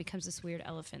about it, it becomes this weird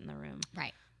elephant in the room.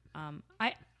 Right.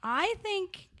 I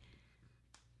think.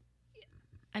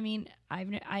 I mean, I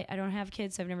don't have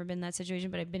kids, so I've never been in that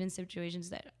situation, but I've been in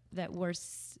situations that were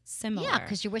similar. Yeah,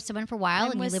 because you're with someone for a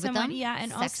while and you live with them. Yeah,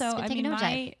 and also, I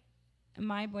mean,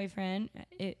 my boyfriend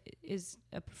is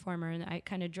a performer, and I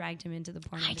kind of dragged him into the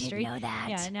porn industry. I didn't know that.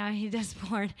 Yeah, now he does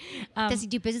porn. Does he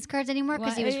do business cards anymore?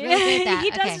 Because he was really good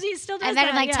at that. He still does.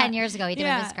 I met him 10 years ago. He did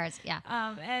business cards. Yeah.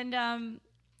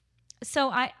 So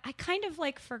I kind of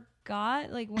forgot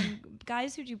when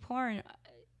guys who do porn,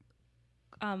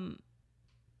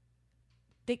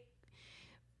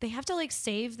 they have to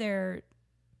save their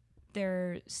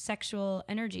sexual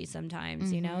energy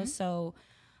sometimes, you know? So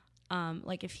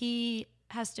if he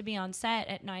has to be on set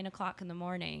at 9:00 in the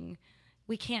morning,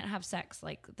 we can't have sex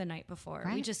the night before.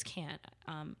 Right. We just can't.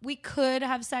 We could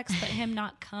have sex, but him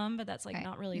not come, but that's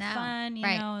not really fun, you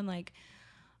know? And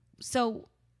so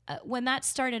when that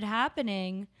started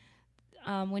happening,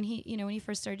 when he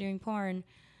first started doing porn,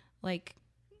 we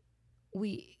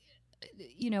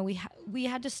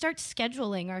had to start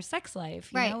scheduling our sex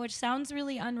life, you know, which sounds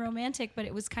really unromantic, but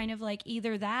it was kind of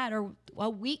either that or a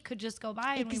week could just go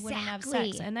by and we wouldn't have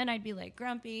sex. And then I'd be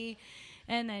grumpy.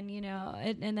 And then,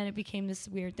 and then it became this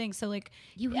weird thing. So I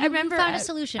remember found a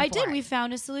solution. We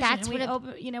found a solution. That's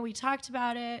and we talked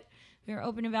about it. We were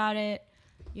open about it.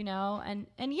 And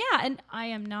I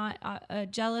am not a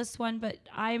jealous one, but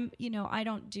I'm, I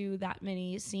don't do that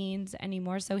many scenes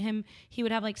anymore. So he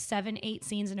would have 7-8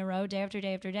 scenes in a row, day after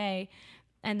day after day.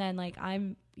 And then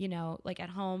I'm, at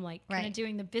home, kind of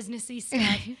doing the businessy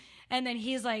stuff. And then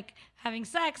he's having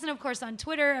sex. And of course on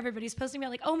Twitter, everybody's posting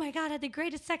about oh my God, I had the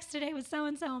greatest sex today with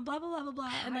so-and-so and blah, blah, blah, blah,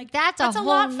 blah. And that's a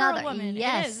lot nother, for a woman.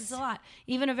 Yes. It is. It's a lot.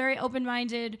 Even a very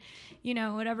open-minded,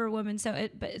 whatever woman.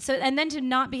 And then to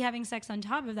not be having sex on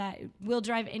top of that will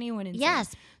drive anyone insane.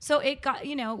 Yes. So it got,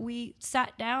 we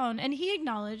sat down and he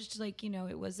acknowledged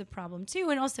it was a problem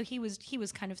too. And also he was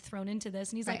kind of thrown into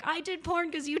this and he's I did porn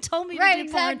because you told me to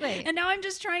do porn. And now I'm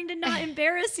just trying to not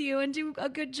embarrass you and do a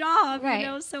good job,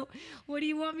 So what do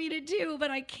you want me to do?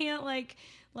 But I can't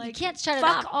you can't shut it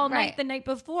up all night the night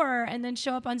before and then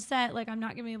show up on set I'm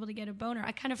not gonna be able to get a boner.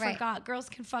 I kind of forgot. Girls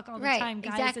can fuck all the time,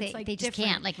 guys. Exactly. It's they just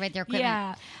different. can't their equipment.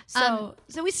 Yeah. So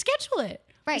we schedule it.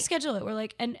 Right. We schedule it. We're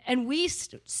and we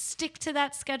stick to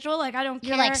that schedule. I don't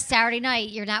care. You're Saturday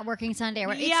night. You're not working Sunday.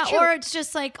 Yeah. It's true. Or it's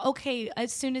just okay.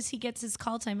 As soon as he gets his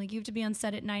call time, you have to be on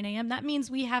set at 9 a.m. That means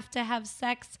we have to have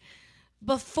sex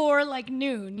before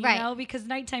noon, you know, because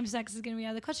nighttime sex is going to be out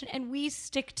of the question, and we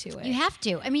stick to it. You have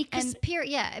to. I mean, because Pierre,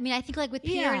 I mean, I think with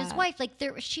Pierre and his wife,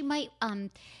 she might,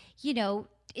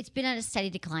 it's been on a steady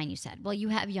decline, you said. Well, you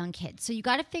have young kids. So you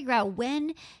got to figure out,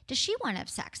 when does she want to have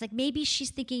sex? Maybe she's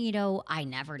thinking, I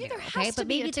never do. Okay. But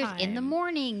maybe there's in the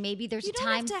morning. Maybe there's a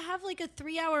time. You don't have to have a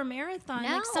 3-hour marathon.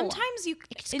 No. Sometimes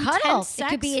it's cuddle. It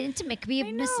could be intimate. It could be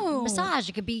a massage.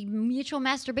 It could be mutual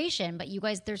masturbation. But you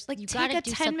guys, you got to do something take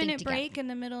a 10-minute together. break in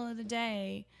the middle of the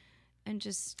day and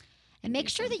just. And make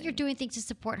sure that you're doing things to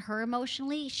support her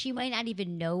emotionally. She might not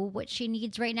even know what she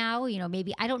needs right now. You know,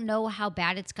 maybe, I don't know how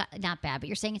bad it's got, not bad, but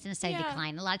you're saying it's in a steady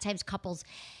decline. A lot of times couples,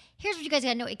 here's what you guys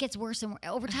got to know. It gets worse and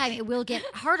over time. It will get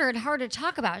harder and harder to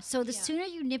talk about. So the sooner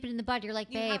you nip it in the bud, you're like,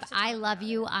 babe, I love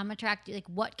you. I'm attracted. Like,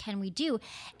 what can we do?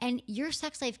 And your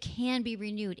sex life can be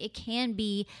renewed. It can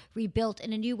be rebuilt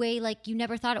in a new way like you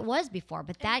never thought it was before.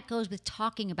 But that goes with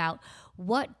talking about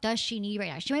what does she need right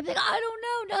now. She might be like, I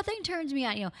don't know. Nothing turns me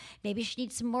on. You know, maybe she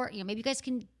needs some more. You know, maybe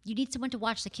you need someone to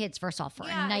watch the kids first of all for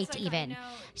a night even.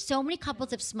 So many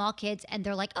couples have small kids and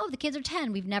they're like, oh, the kids are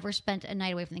 10. We've never spent a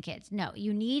night away from the kids. No,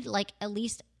 you need like at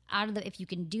least if you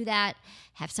can do that,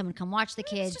 have someone come watch the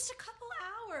kids. It's just a couple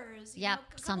hours. Yeah,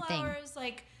 something. Hours,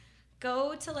 like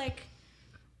go to like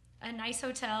a nice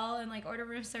hotel and like order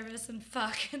room service and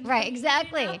fuck. And, right,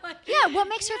 exactly. You know, like, what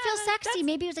makes her feel sexy?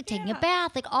 Maybe it was like taking a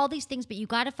bath, like all these things, but you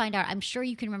got to find out. I'm sure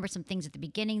you can remember some things at the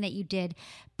beginning that you did,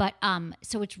 but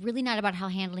so it's really not about how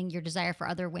handling your desire for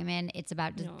other women. It's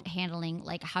about handling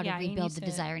like how to rebuild the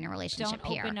desire in a relationship.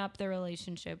 Don't open up the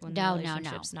relationship when the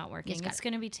relationship's not working. It's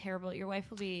going to be terrible. Your wife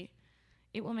will be,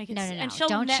 it will make it. And she'll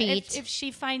don't cheat. If she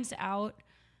finds out,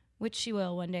 which she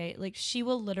will one day, like she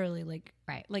will literally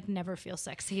like never feel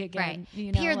sexy again. Right.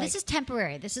 You know, Pierre, this is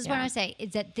temporary. This is what I say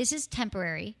is that this is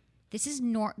temporary. This is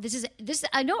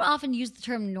I don't often use the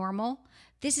term normal.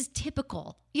 This is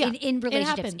typical in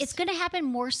relationships. It's going to happen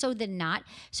more so than not.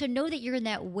 So know that you're in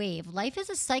that wave. Life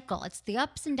is a cycle. It's the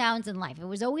ups and downs in life. It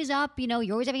was always up, you know,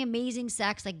 you're always having amazing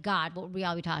sex. Like, God, what would we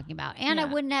all be talking about? And I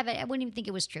wouldn't even think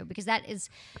it was true because that is,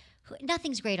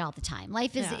 nothing's great all the time.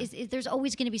 Life is there's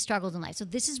always going to be struggles in life. So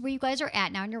this is where you guys are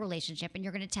at now in your relationship and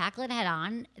you're going to tackle it head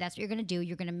on. That's what you're going to do.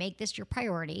 You're going to make this your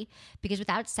priority because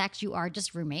without sex, you are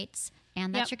just roommates.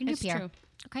 And that's what you're going to do, Pierre. True.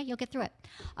 Okay, you'll get through it.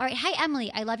 All right. Hi,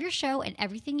 Emily. I love your show and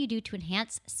everything you do to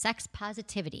enhance sex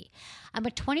positivity. I'm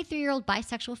a 23-year-old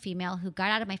bisexual female who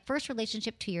got out of my first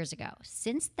relationship 2 years ago.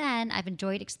 Since then, I've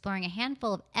enjoyed exploring a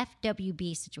handful of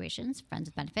FWB situations, friends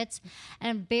with benefits, and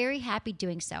I'm very happy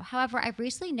doing so. However, I've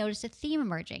recently noticed a theme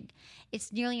emerging.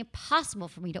 It's nearly impossible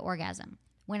for me to orgasm.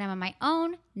 When I'm on my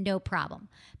own, no problem.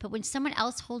 But when someone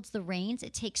else holds the reins,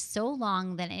 it takes so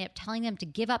long that I end up telling them to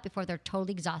give up before they're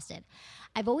totally exhausted.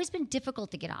 I've always been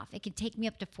difficult to get off. It can take me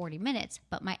up to 40 minutes,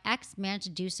 but my ex managed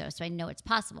to do so I know it's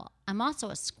possible. I'm also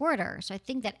a squirter, so I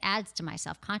think that adds to my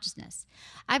self-consciousness.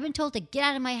 I've been told to get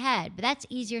out of my head, but that's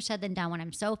easier said than done when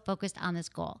I'm so focused on this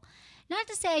goal. Not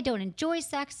to say I don't enjoy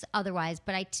sex otherwise,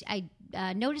 but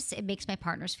I notice it makes my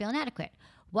partners feel inadequate.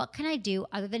 What can I do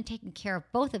other than taking care of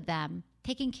both them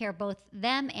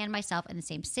and myself in the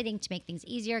same sitting to make things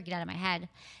easier, get out of my head?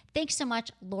 Thanks so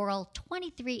much, Laurel,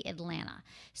 23, Atlanta.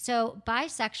 So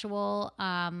bisexual,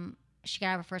 she got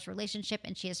out of her first relationship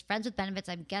and she has friends with benefits,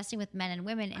 I'm guessing with men and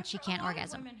women, and she can't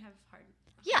orgasm. Women have hard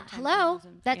hello.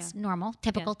 That's normal,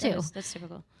 typical too. That's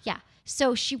typical. Yeah.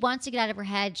 So she wants to get out of her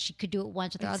head. She could do it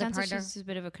once with her other partner. Like she's a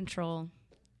bit of a control.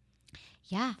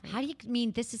 Yeah. How do you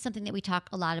mean? This is something that we talk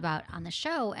a lot about on the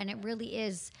show, and it really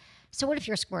is. So what if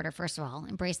you're a squirter? First of all,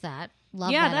 embrace that.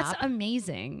 Love that. Yeah, that's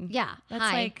amazing. Yeah,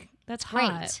 that's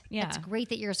great. Hot. Yeah, it's great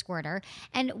that you're a squirter.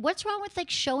 And what's wrong with like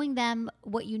showing them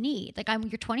what you need? Like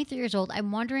you're 23 years old.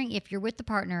 I'm wondering if you're with the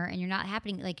partner and you're not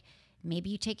happening. Like maybe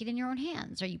you take it in your own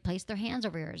hands, or you place their hands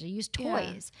over yours, or use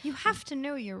toys. You have to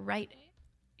know your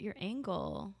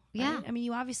angle. Right? Yeah, I mean,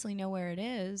 you obviously know where it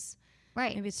is.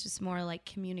 Right. Maybe it's just more like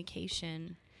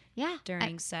communication. Yeah.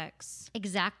 During sex.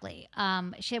 Exactly.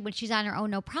 When she's on her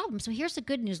own, no problem. So here's the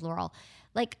good news, Laurel.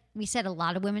 Like we said, a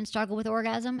lot of women struggle with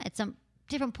orgasm at some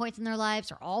different points in their lives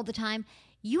or all the time.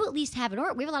 You at least have we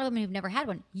have a lot of women who've never had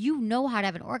one. You know how to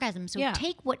have an orgasm. So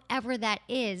take whatever that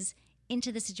is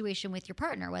into the situation with your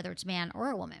partner, whether it's man or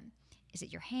a woman. Is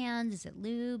it your hands? Is it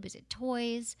lube? Is it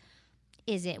toys?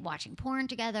 Is it watching porn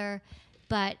together?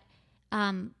 But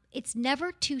it's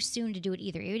never too soon to do it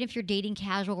either. Even if you're dating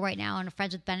casual right now and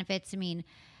friends with benefits, I mean,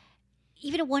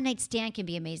 even a one-night stand can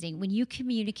be amazing when you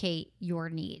communicate your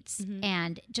needs. Mm-hmm.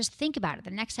 And just think about it.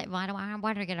 The next time, why do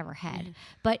I get over head? Mm-hmm.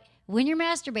 But when you're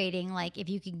masturbating, like if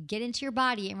you can get into your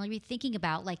body and really be thinking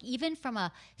about, like even from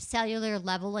a cellular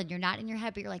level and you're not in your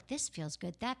head, but you're like, this feels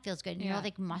good, that feels good. And you're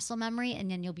like muscle memory, and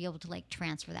then you'll be able to like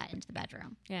transfer that into the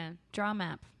bedroom. Yeah. Draw a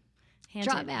map.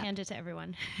 Hand it to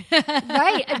everyone.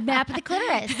 Right. A map of the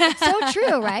clitoris. It's so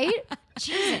true, right?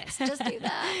 Jesus. Just do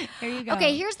that. Here you go.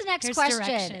 Okay, here's the next question.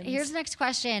 Directions. Here's the next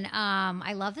question.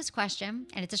 I love this question,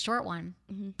 and it's a short one,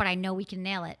 but I know we can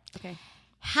nail it. Okay.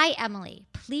 Hi, Emily.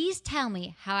 Please tell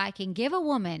me how I can give a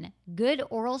woman good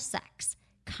oral sex.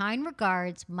 Kind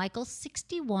regards, Michael,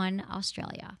 61,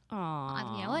 Australia.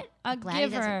 Aww. You know what? A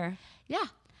giver. Yeah.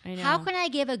 I know. How can I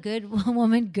give a good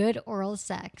woman good oral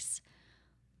sex?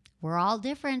 We're all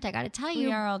different. I got to tell you.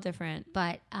 We are all different.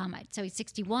 But so he's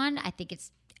 61. I think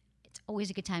it's always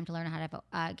a good time to learn how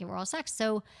to give oral sex.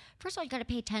 So first of all, you got to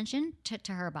pay attention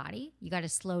to her body. You got to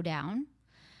slow down.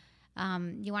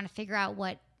 You want to figure out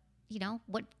what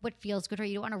feels good, or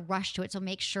you don't want to rush to it. So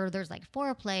make sure there's like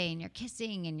foreplay and you're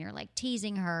kissing and you're like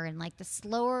teasing her, and like the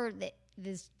slower that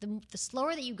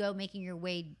you go making your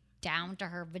way down to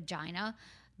her vagina,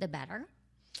 the better.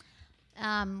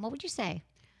 What would you say?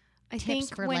 I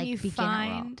think for, when like, you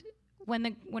find when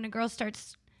a girl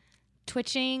starts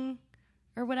twitching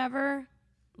or whatever,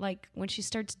 like when she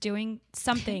starts doing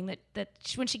something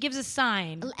when she gives a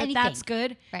sign that's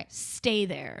good, right? Stay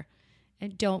there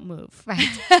and don't move. Right.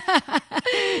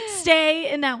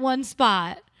 Stay in that one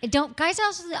spot. And don't guys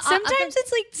also sometimes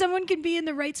it's like someone can be in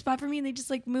the right spot for me and they just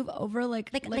like move over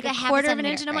like a half quarter a of an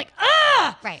inch, and I'm right. like,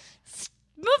 ah, right.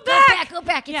 Move back. Go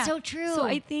back. It's so true. So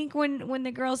I think when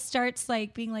the girl starts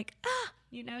like being like, ah,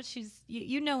 she's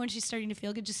when she's starting to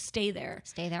feel good, just stay there.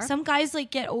 Stay there. Some guys like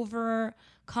get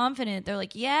overconfident. They're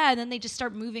like, yeah, and then they just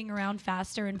start moving around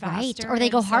faster and faster. Right. Or they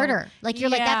go harder. Like you're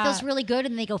like, that feels really good,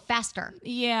 and they go faster.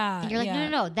 Yeah. And you're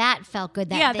like, no, that felt good.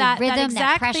 That that rhythm, exact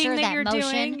that pressure, thing that you're motion.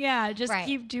 doing. Yeah, just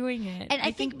keep doing it. And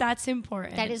I think that's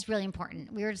important. That is really important.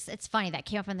 It's funny, that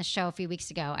came up on the show a few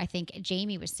weeks ago. I think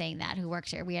Jamie was saying that, who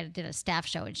works here. We did a staff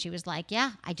show, and she was like,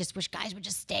 yeah, I just wish guys would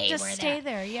just stay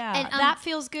there. Yeah. And that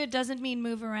feels good doesn't mean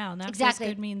move around. That exactly.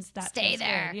 feels good means that stay feels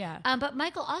there. Good. Yeah. But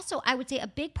Michael, also, I would say a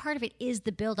big part of it is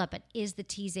the buildup. It is the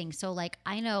teasing. So like,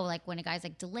 I know like when a guy's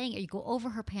like delaying, or you go over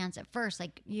her pants at first,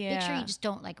 like make sure you just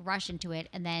don't like rush into it.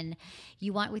 And then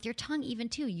you want with your tongue even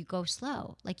too, you go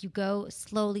slow. Like you go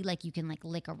slowly, like you can like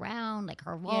lick around, like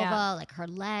her vulva, like her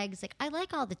legs. Like I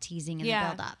like all the teasing and the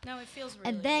buildup. No, it feels really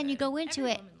And then good. you go into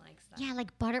Every it. woman likes that. Yeah,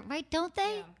 like butter, right? Don't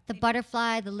they? Yeah. The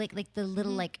butterfly, the lick, like the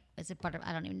little like, is it butter?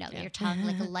 I don't even know. Your tongue,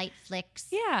 like a light flicks.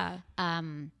 Yeah.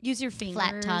 Use your fingers.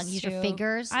 Flat tongue. Use your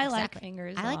fingers. I like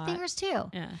fingers. I like fingers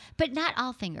too. Yeah. But not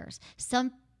all fingers.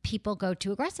 Some people go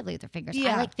too aggressively with their fingers.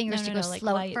 Yeah. I like fingers to go like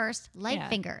slow light, at first. Light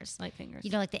fingers. Light fingers. You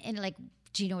know, like the end, like,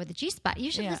 do you know where the G spot? You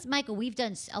should listen, Michael. We've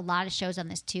done a lot of shows on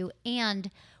this too,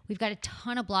 and we've got a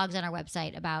ton of blogs on our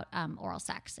website about oral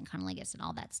sex and cunnilingus and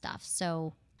all that stuff.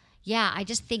 So, yeah, I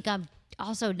just think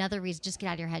also another reason, just get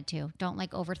out of your head too. Don't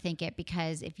like overthink it,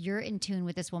 because if you're in tune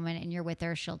with this woman and you're with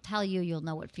her, she'll tell you. You'll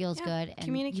know what feels good.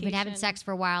 And you've been having sex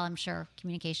for a while. I'm sure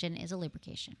communication is a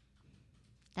lubrication.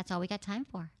 That's all we got time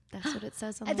for. That's what it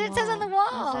says on the wall. It says on the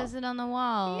wall. It says it on the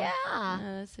wall.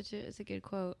 Yeah. It's a good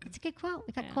quote. It's a good quote.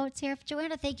 We got quotes here.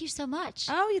 Joanna, thank you so much.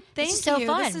 Oh, thank you. So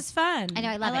fun. This is fun. I know.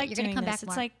 I love it. like You're going to come back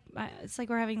more. It's like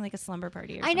we're having like a slumber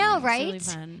party or I something. know, right?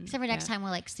 It's really fun. Except for next time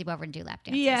we'll like sleep over and do lap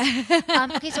dances.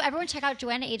 Yeah. Okay, so everyone check out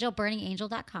Joanna Angel,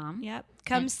 burningangel.com. Yep.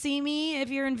 Come see me if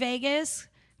you're in Vegas.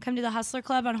 Come to the Hustler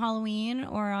Club on Halloween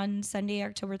or on Sunday,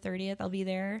 October 30th. I'll be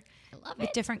there. I love with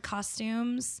it. different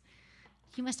costumes.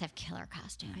 You must have killer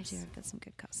costumes. I do. I've got some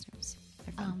good costumes.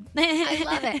 I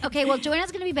love it. Okay, well, Joanna's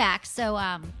going to be back, so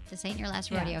this ain't your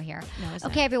last rodeo here. No, it's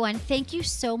okay, not. everyone, thank you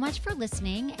so much for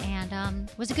listening, and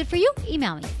was it good for you?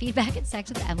 Email me,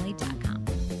 feedback@sexwithemily.com.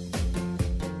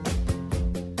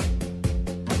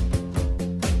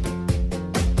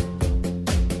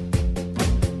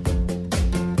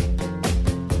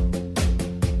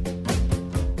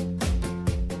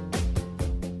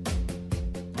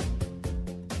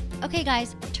 Okay,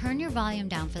 guys, turn your volume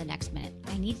down for the next minute.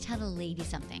 I need to tell the lady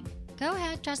something. Go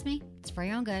ahead, trust me. It's for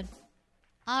your own good.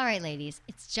 All right, ladies,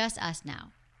 it's just us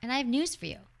now. And I have news for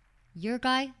you. Your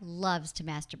guy loves to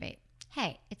masturbate.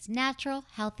 Hey, it's natural,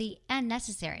 healthy, and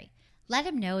necessary. Let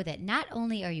him know that not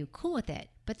only are you cool with it,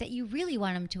 but that you really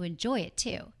want him to enjoy it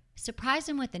too. Surprise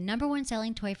him with the #1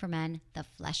 selling toy for men, the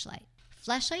Fleshlight.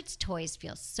 Fleshlight's toys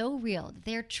feel so real that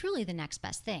they are truly the next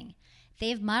best thing. They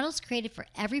have models created for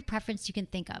every preference you can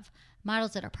think of.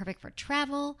 Models that are perfect for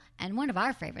travel, and one of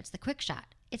our favorites, the Quick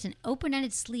Shot. It's an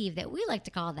open-ended sleeve that we like to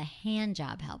call the hand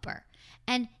job helper.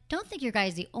 And don't think your guy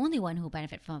is the only one who will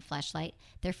benefit from a Fleshlight.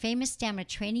 Their famous stamina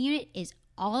training unit is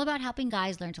all about helping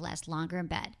guys learn to last longer in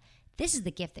bed. This is the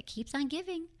gift that keeps on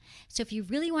giving. So if you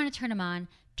really want to turn him on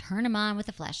with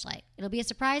a Fleshlight. It'll be a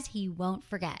surprise he won't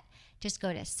forget. Just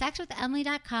go to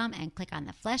sexwithemily.com and click on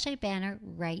the Fleshlight banner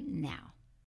right now.